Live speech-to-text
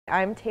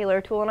I'm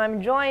Taylor Toole, and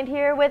I'm joined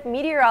here with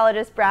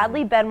meteorologist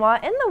Bradley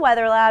Benoit in the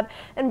Weather Lab.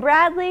 And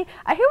Bradley,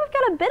 I hear we've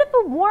got a bit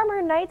of a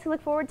warmer night to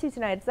look forward to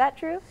tonight. Is that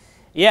true?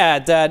 Yeah,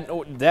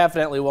 it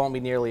definitely won't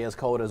be nearly as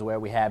cold as where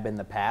we have been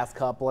the past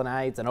couple of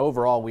nights. And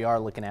overall, we are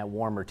looking at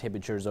warmer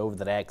temperatures over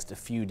the next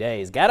few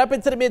days. Got up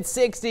into the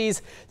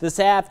mid-60s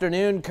this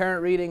afternoon.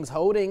 Current readings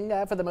holding,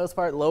 for the most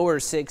part, lower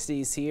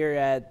 60s here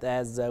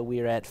as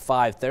we're at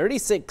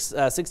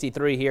 5:30.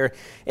 63 here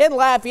in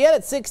Lafayette,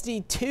 at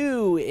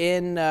 62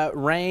 in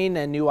Rain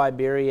and New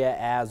Iberia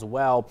as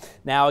well.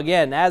 Now,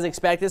 again, as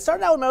expected,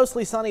 starting out with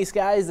mostly sunny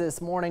skies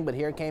this morning, but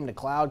here came the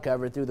cloud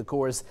cover through the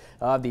course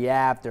of the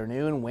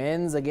afternoon.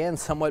 Winds again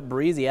somewhat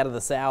breezy out of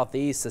the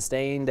southeast,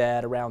 sustained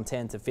at around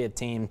 10 to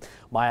 15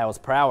 miles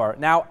per hour.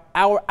 Now,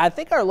 I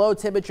think our low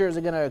temperatures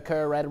are going to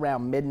occur right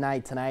around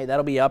midnight tonight.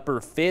 That'll be upper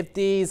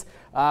 50s,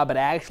 but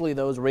actually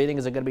those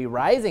readings are going to be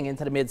rising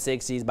into the mid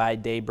 60s by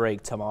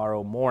daybreak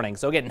tomorrow morning.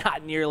 So again,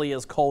 not nearly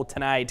as cold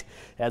tonight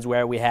as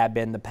where we have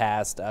been the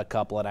past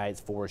couple of nights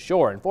for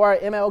sure. And for our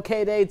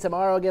MLK Day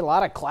tomorrow, again, a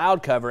lot of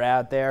cloud cover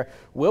out there.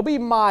 Will be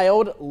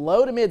mild,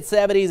 low to mid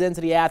 70s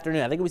into the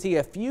afternoon. I think we see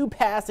a few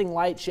passing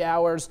light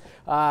showers,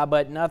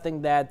 but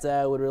nothing that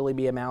would really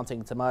be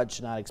amounting to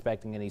much. Not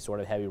expecting any sort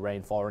of heavy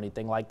rainfall or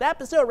anything like that,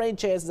 but still rain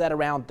chances at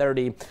around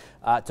 30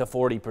 to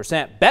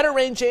 40%. Better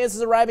rain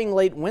chances arriving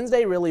late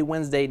Wednesday, really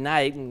Wednesday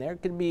night, and there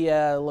could be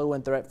a low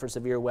end threat for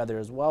severe weather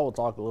as well. We'll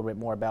talk a little bit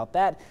more about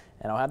that,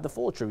 and I'll have the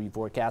full True View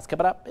forecast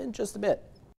coming up in just a bit.